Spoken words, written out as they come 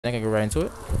I can go right into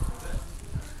it.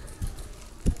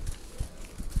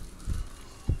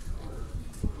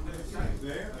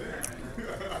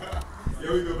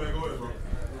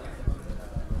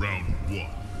 Round one.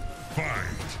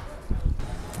 Fight.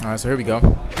 Alright, so here we go.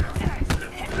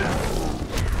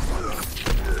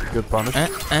 Good punish.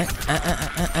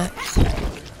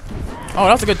 Oh,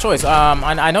 that was a good choice.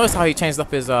 I noticed how he changed up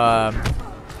his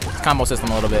combo system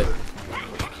a little bit.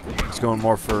 He's going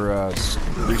more for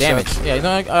Damage. Yeah, you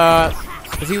know,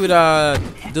 because he would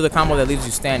do the combo that leaves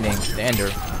you standing, the ender,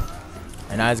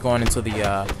 and now he's going into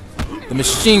the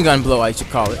machine gun blow, I should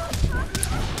call it.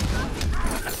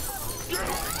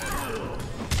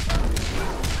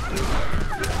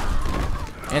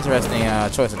 Interesting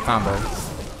choice of combo.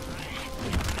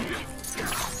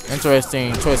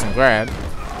 Interesting choice in grab.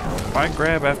 Why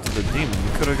grab after the demon?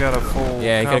 You could have got a full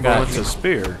combo into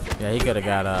spear. Yeah, he could have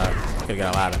got a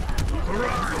ladder.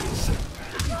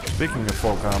 Speaking of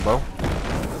full combo,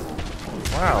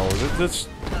 wow, this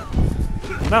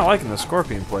not liking the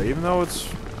scorpion play, even though it's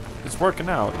working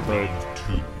out, but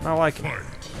not liking it.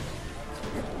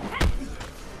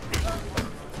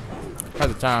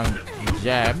 Has the time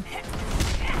jab.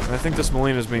 I think this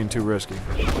Melina's being too risky.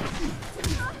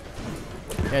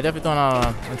 Yeah, definitely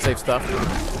throwing unsafe stuff.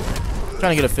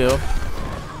 Trying to get a feel.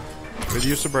 Good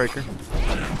use of breaker.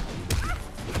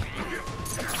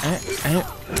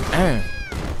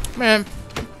 Man,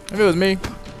 if it was me, I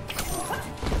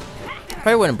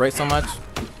probably wouldn't break so much.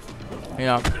 You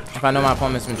know, if I know my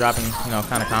opponent's been dropping, you know,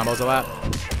 kind of combos a lot.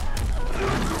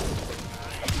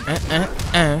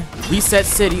 Reset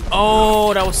City.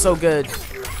 Oh, that was so good.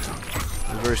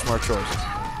 A very smart choice.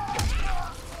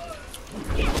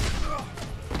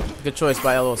 Good choice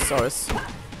by LolSawrus.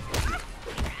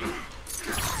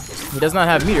 He does not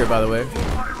have meter, by the way.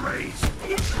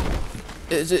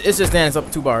 It's just Dan. It's up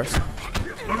 2 bars.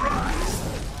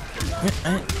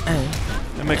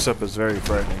 The mix-up is very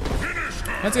frightening.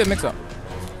 That's a good mix-up.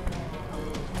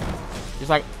 Just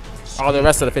like all the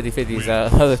rest of the 50-50s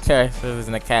other characters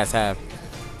in the cast have.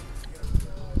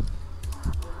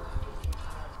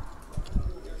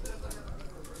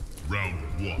 Round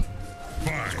one.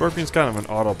 Fight. Scorpion's kind of an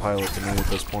autopilot to me at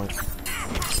this point.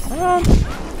 I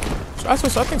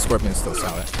think Scorpion's still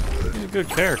solid. He's a good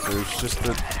character. It's just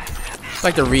that. It's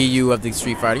like the Ryu of the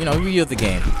Street Fighter. You know, Ryu of the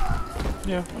game.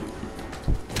 Yeah.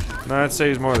 No, I'd say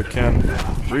he's more the Ken.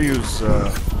 Ryu's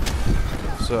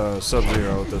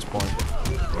Sub-Zero at this point.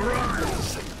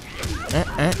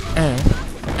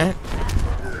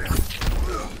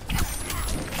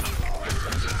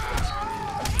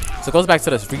 So it goes back to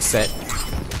this reset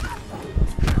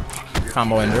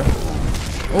combo ender.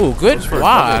 Oh, good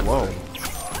block. Whoa.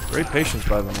 Great patience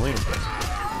by the Melina.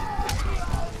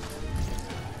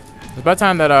 It's about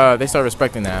time that they start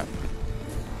respecting that.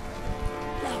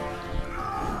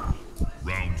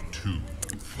 Round two.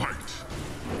 Fight.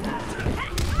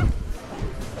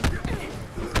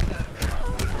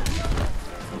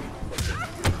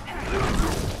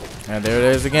 And there it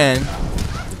is again.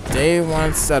 Day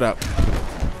 1 setup.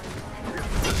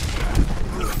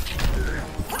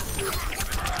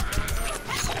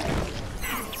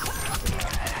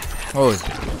 Oh,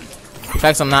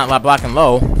 checks I'm not blocking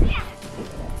low.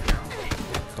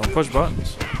 Don't push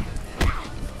buttons.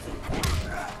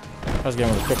 I was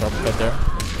getting with a quick uppercut there.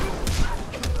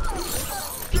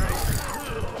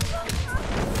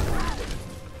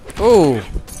 Ooh.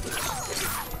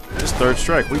 Just third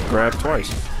strike. We grabbed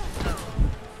twice.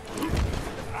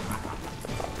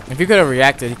 If he could have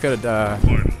reacted, he could have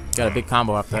got a big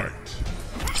combo off that.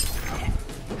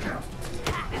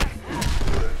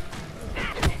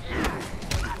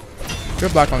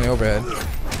 Good block on the overhead.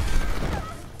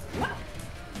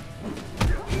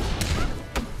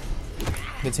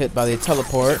 Gets hit by the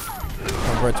teleport.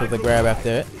 Converts with the grab after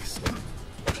it.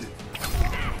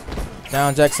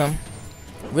 Down jacks him.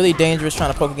 Really dangerous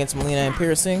trying to poke against Melina and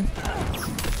piercing.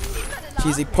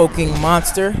 She's a poking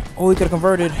monster. Oh, he could have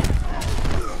converted.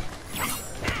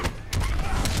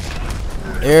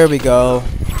 There we go.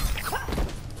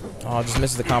 Oh, just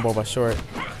misses the combo by short.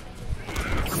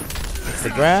 It's the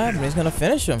grab, and he's gonna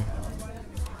finish him.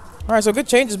 All right, so good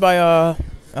changes by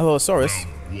LolSawrus.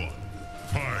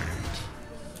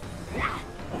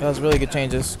 That was really good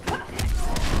changes.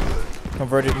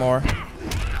 Converted more.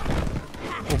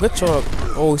 Oh, good choke.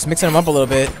 Oh, he's mixing him up a little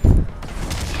bit.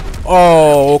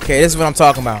 Oh, okay. This is what I'm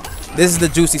talking about. This is the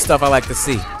juicy stuff I like to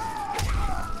see.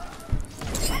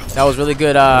 That was really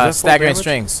good staggering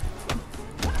strings.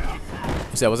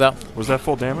 You said, what's that? Was that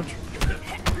full damage?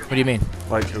 What do you mean?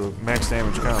 Like a max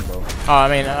damage combo. Oh, I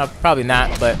mean, probably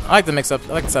not, but I like the mix up.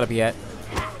 I like the setup he had.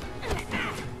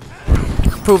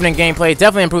 improving in gameplay.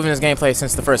 Definitely improving his gameplay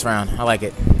since the first round. I like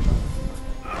it.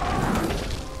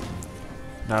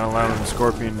 Not allowing the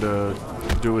Scorpion to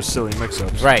do his silly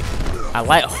mix-ups. Right. I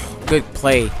like. Oh, good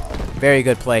play. Very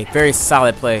good play. Very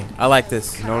solid play. I like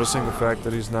this. Noticing the fact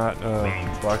that he's not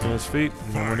blocking his feet,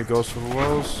 and then when he goes for the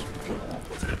lows,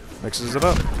 mixes it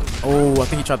up. Oh, I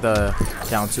think he tried to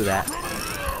down to that.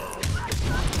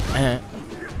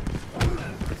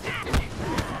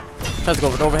 Tries to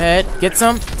go with overhead. Gets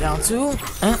him. Down two.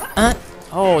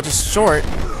 Oh, just short.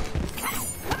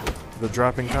 The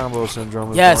dropping combo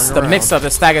syndrome is Yes, going the around. mix-up,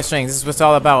 the stagger strings. This is what it's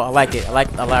all about. I like it.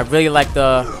 I really like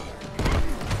the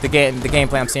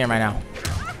gameplay I'm seeing right now.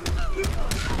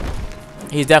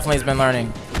 He definitely has been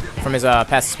learning from his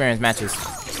past experience matches.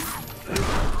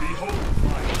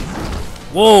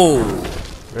 Whoa!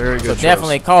 Very good. So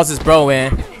definitely calls his bro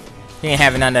in. He ain't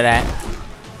having none of that.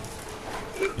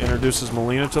 Introduces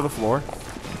Melina to the floor.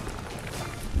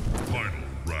 Final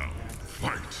round.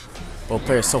 Fight. Both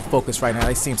players so focused right now.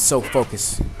 They seem so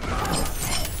focused.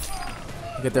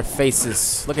 Look at their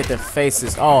faces. Look at their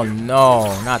faces. Oh no,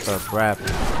 not the grab.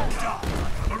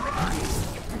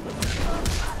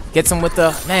 Gets him with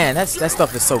the man. That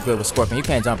stuff is so good with Scorpion. You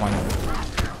can't jump on him.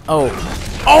 Oh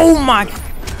my!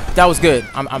 That was good.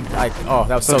 Oh,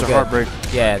 that was so good. Such a heartbreak.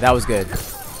 Yeah, that was good.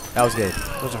 That was good.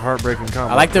 That was a heartbreaking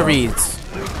combo. I like the reads.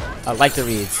 I like the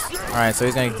reads. All right, so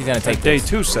he's gonna take Day this.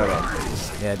 2 setup.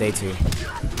 Yeah, day 2.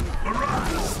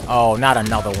 Oh, not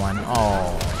another one.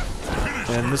 Oh.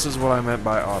 And this is what I meant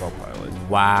by autopilot.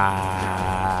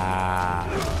 Wow.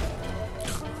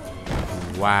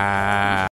 Wow.